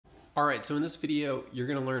All right, so in this video, you're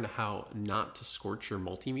gonna learn how not to scorch your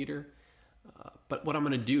multimeter. But what I'm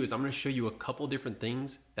gonna do is I'm gonna show you a couple different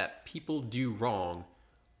things that people do wrong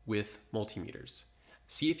with multimeters.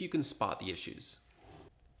 See if you can spot the issues.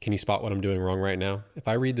 Can you spot what I'm doing wrong right now? If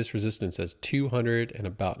I read this resistance as 200 and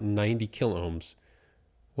about 90 kiloohms,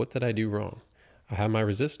 what did I do wrong? I have my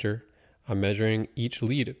resistor, I'm measuring each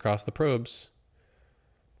lead across the probes.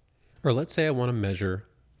 Or let's say I wanna measure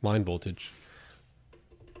line voltage.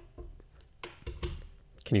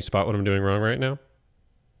 Can you spot what I'm doing wrong right now?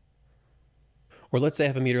 Or let's say I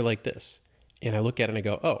have a meter like this, and I look at it and I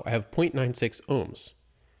go, oh, I have 0.96 ohms.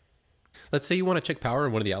 Let's say you want to check power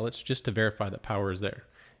in one of the outlets just to verify that power is there.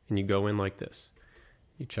 And you go in like this.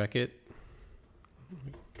 You check it.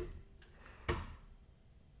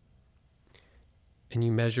 And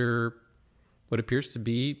you measure what appears to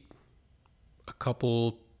be a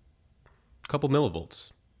couple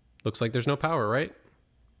millivolts. Looks like there's no power, right?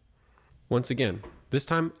 Once again, this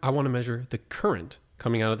time I want to measure the current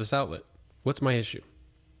coming out of this outlet. What's my issue?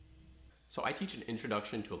 So I teach an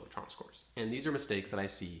introduction to electronics course, and these are mistakes that I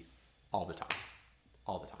see all the time.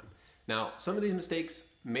 Now, some of these mistakes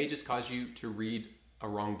may just cause you to read a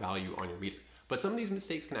wrong value on your meter, but some of these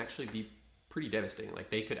mistakes can actually be pretty devastating. Like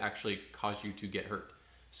they could actually cause you to get hurt.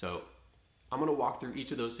 So I'm gonna walk through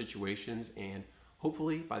each of those situations, and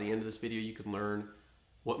hopefully by the end of this video, you can learn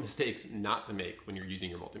what mistakes not to make when you're using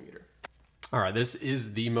your multimeter. All right, this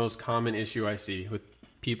is the most common issue I see with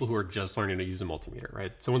people who are just learning to use a multimeter,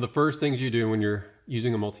 right? So one of the first things you do when you're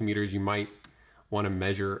using a multimeter is you might want to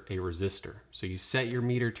measure a resistor. So you set your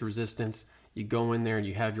meter to resistance, you go in there and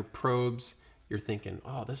you have your probes, you're thinking,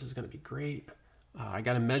 oh, this is gonna be great. I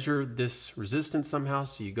gotta measure this resistance somehow.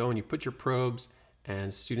 So you go and you put your probes,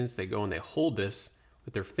 and students, they go and they hold this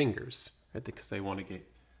with their fingers, right? Because they want to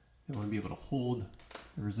be able to hold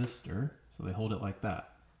the resistor. So they hold it like that.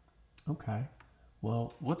 Okay,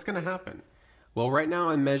 well, what's gonna happen? Well, right now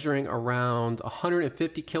I'm measuring around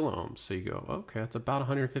 150 kiloohms. So you go, okay, that's about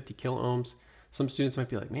 150 kiloohms. Some students might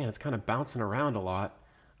be like, man, it's kind of bouncing around a lot.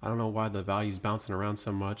 I don't know why the value's bouncing around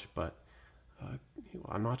so much, but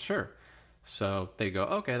I'm not sure. So they go,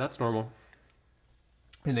 okay, that's normal.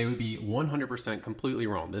 And they would be 100% completely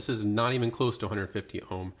wrong. This is not even close to 150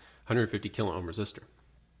 kilo ohm resistor.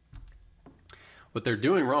 What they're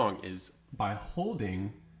doing wrong is by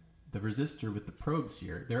holding the resistor with the probes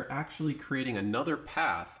here, they're actually creating another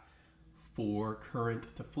path for current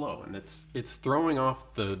to flow, and it's throwing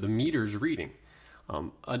off the meter's reading.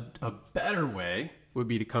 A better way would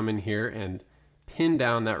be to come in here and pin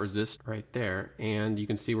down that resistor right there, and you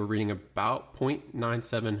can see we're reading about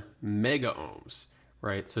 0.97 mega ohms,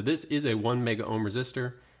 right? So this is a 1 mega ohm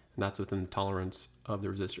resistor, and that's within the tolerance of the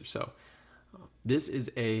resistor. So this is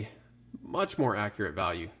a much more accurate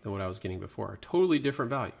value than what I was getting before. A totally different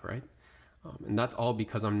value, right? And that's all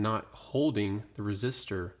because I'm not holding the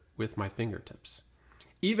resistor with my fingertips.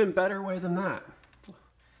 Even better way than that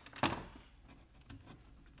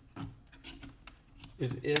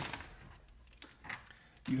is if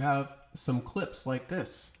you have some clips like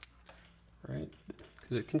this, right?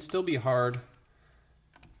 Because it can still be hard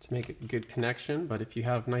to make a good connection, but if you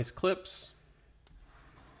have nice clips,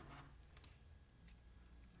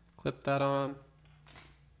 clip that on,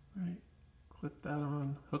 right? Clip that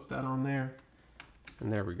on, hook that on there,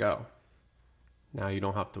 and there we go. Now you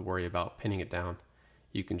don't have to worry about pinning it down.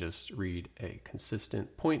 You can just read a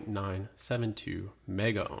consistent 0.972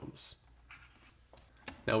 mega ohms.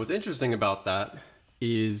 Now what's interesting about that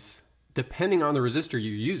is depending on the resistor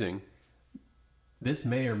you're using, this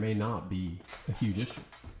may or may not be a huge issue.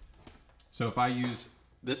 So if I use,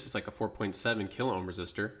 this is like a 4.7 kilo ohm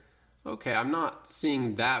resistor, okay, I'm not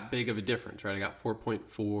seeing that big of a difference, right? I got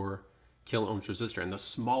 4.4 kilo ohms resistor, and the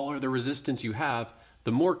smaller the resistance you have,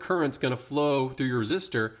 the more current's gonna flow through your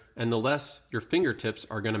resistor, and the less your fingertips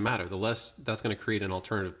are gonna matter, the less that's gonna create an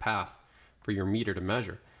alternative path for your meter to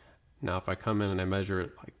measure. Now, if I come in and I measure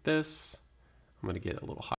it like this, I'm gonna get a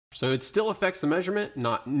little higher. So it still affects the measurement,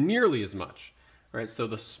 not nearly as much, right? So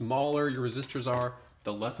the smaller your resistors are,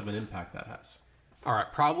 the less of an impact that has. All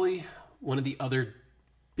right, probably one of the other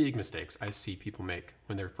big mistakes I see people make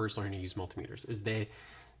when they're first learning to use multimeters is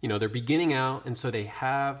they're beginning out, and so they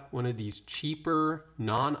have one of these cheaper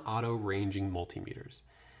non-auto ranging multimeters.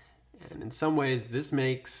 And in some ways, this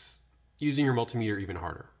makes using your multimeter even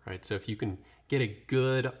harder, right? So if you can get a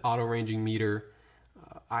good auto ranging meter,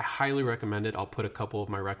 I highly recommend it. I'll put a couple of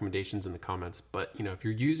my recommendations in the comments, but if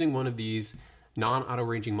you're using one of these non-auto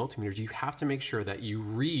ranging multimeters, you have to make sure that you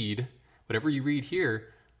read, whatever you read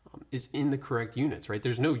here is in the correct units, right?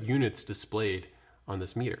 There's no units displayed on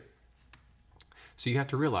this meter. So you have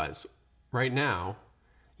to realize right now,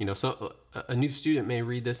 You know, so a new student may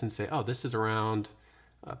read this and say, oh, this is around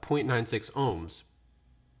 0.96 ohms,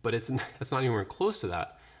 but it's not anywhere close to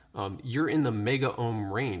that. You're in the mega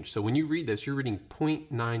ohm range. So when you read this, you're reading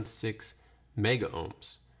 0.96 mega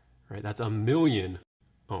ohms, right? That's a million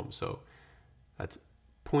ohms. So that's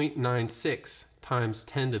 0.96 times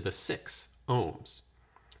 10 to the 6 ohms.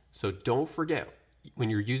 So don't forget, when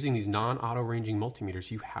you're using these non-auto ranging multimeters,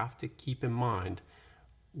 you have to keep in mind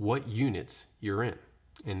what units you're in.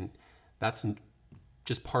 And that's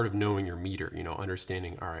just part of knowing your meter, you know,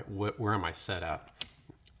 understanding, all right, where am I set at?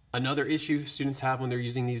 Another issue students have when they're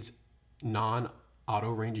using these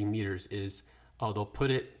non-auto ranging meters is, oh, they'll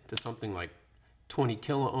put it to something like 20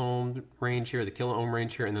 kilo ohm range here, the kilo ohm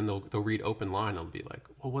range here, and then they'll read open line. They'll be like,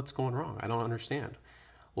 well, what's going wrong? I don't understand.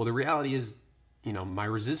 Well, the reality is, you know, my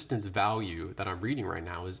resistance value that I'm reading right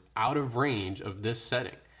now is out of range of this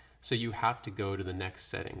setting. So you have to go to the next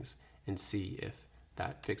settings and see if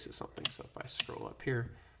that fixes something. So if I scroll up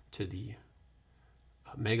here to the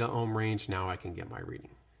mega ohm range, now I can get my reading.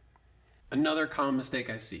 Another common mistake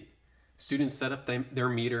I see, students set up their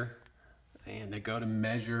meter and they go to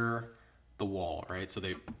measure the wall, right? So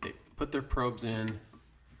they put their probes in,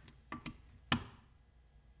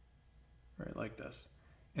 right, like this,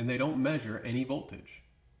 and they don't measure any voltage.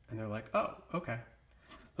 And they're like, oh, okay.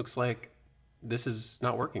 Looks like this is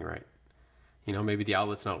not working right. You know, maybe the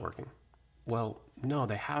outlet's not working. Well, no,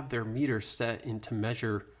 they have their meter set to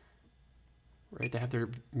measure, right? They have their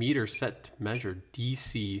meter set to measure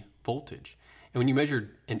DC voltage. And when you measure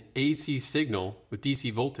an AC signal with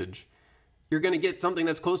DC voltage, you're going to get something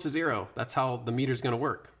that's close to zero. That's how the meter's going to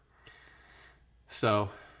work. So,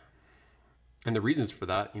 and the reasons for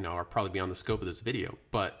that, you know, are probably beyond the scope of this video,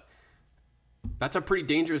 but that's a pretty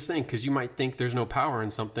dangerous thing because you might think there's no power in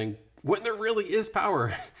something when there really is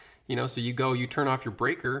power. You know, so you turn off your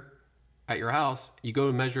breaker at your house, you go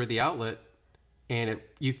to measure the outlet, and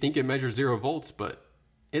you think it measures 0 volts, but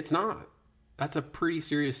it's not. That's a pretty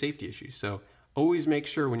serious safety issue. So always make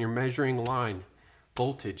sure when you're measuring line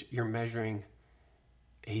voltage, you're measuring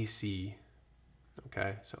AC.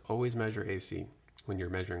 Okay, so always measure AC when you're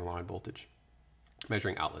measuring line voltage,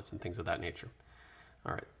 measuring outlets and things of that nature.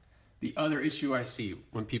 All right. The other issue I see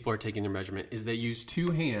when people are taking their measurement is they use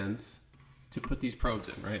 2 hands to put these probes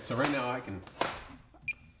in, right? So right now I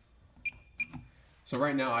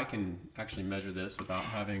can actually measure this without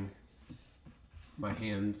having my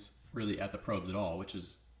hands really at the probes at all, which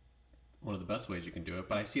is one of the best ways you can do it.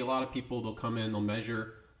 But I see a lot of people, they'll come in, they'll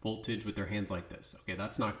measure voltage with their hands like this. Okay,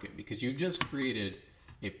 that's not good because you've just created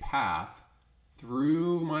a path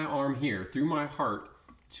through my arm here, through my heart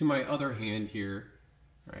to my other hand here.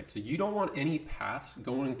 All right, so you don't want any paths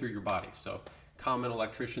going through your body. So common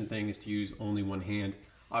electrician thing is to use only one hand.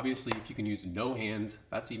 Obviously, if you can use no hands,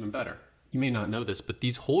 that's even better. You may not know this, but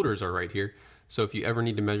these holders are right here. So if you ever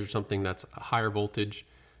need to measure something that's a higher voltage,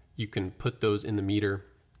 you can put those in the meter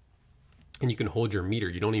and you can hold your meter.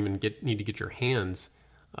 You don't even need to get your hands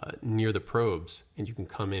near the probes, and you can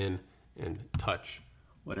come in and touch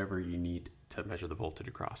whatever you need to measure the voltage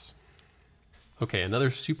across. Okay, another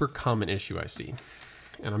super common issue I see,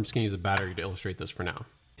 and I'm just gonna use a battery to illustrate this for now,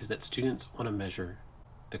 is that students wanna measure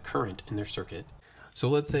the current in their circuit. So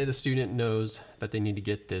let's say the student knows that they need to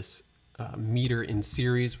get this meter in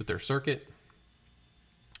series with their circuit.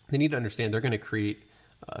 They need to understand they're gonna create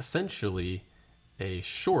essentially a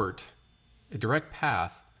direct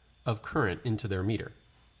path of current into their meter.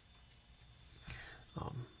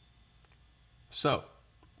 So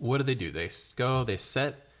what do? They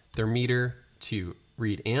set their meter to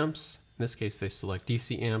read amps. In this case, they select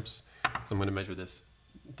DC amps. So I'm going to measure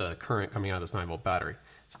the current coming out of this 9-volt battery.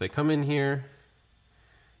 So they come in here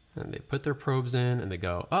and they put their probes in and they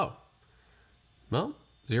go, oh, well,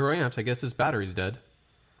 0 amps. I guess this battery's dead,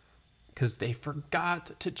 because they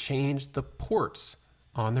forgot to change the ports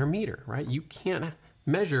on their meter, right? You can't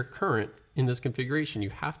measure current in this configuration. You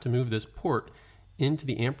have to move this port into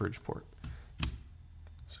the amperage port.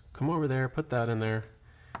 So come over there, put that in there,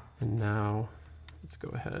 and now let's go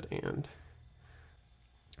ahead and,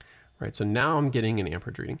 right, so now I'm getting an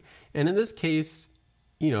amperage reading. And in this case,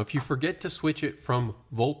 you know, if you forget to switch it from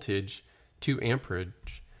voltage to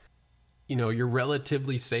amperage, you know, you're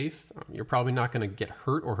relatively safe. You're probably not going to get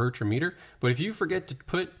hurt or hurt your meter. But if you forget to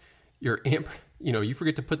put your you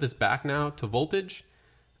forget to put this back now to voltage,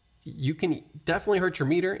 you can definitely hurt your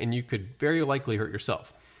meter, and you could very likely hurt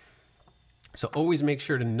yourself. So always make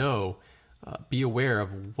sure to know, be aware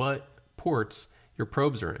of what ports your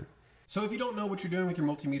probes are in. So if you don't know what you're doing with your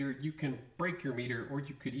multimeter, you can break your meter, or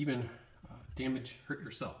you could even hurt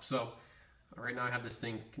yourself. So right now I have this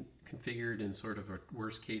thing configured in sort of a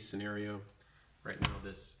worst case scenario. Right now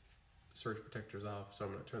this surge protector is off, so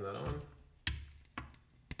I'm going to turn that on.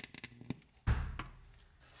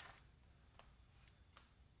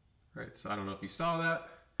 Right, so I don't know if you saw that,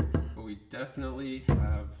 but we definitely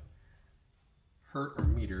have hurt our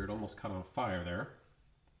meter. It almost caught on fire there.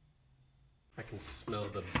 I can smell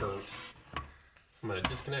the burnt. I'm going to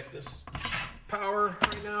disconnect this power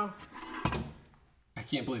right now. I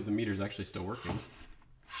can't believe the meter's actually still working.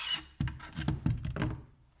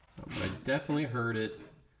 But I definitely heard it.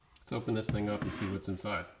 Let's open this thing up and see what's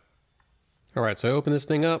inside. All right, so I open this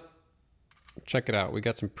thing up. Check it out. We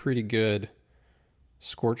got some pretty good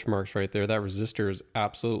scorch marks right there. That resistor is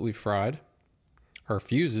absolutely fried. Our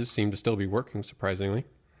fuses seem to still be working, surprisingly.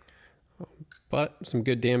 But some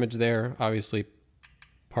good damage there. Obviously,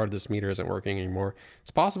 part of this meter isn't working anymore.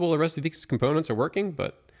 It's possible the rest of these components are working,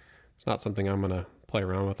 but it's not something I'm going to play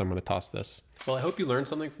around with. I'm going to toss this. Well, I hope you learned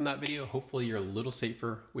something from that video. Hopefully you're a little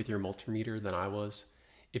safer with your multimeter than I was.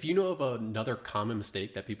 If you know of another common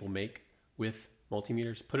mistake that people make with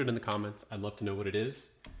multimeters, put it in the comments. I'd love to know what it is.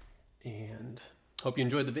 And hope you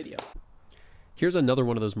enjoyed the video. Here's another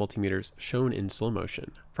one of those multimeters shown in slow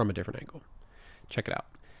motion from a different angle. Check it out.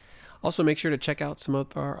 Also, make sure to check out some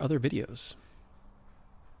of our other videos.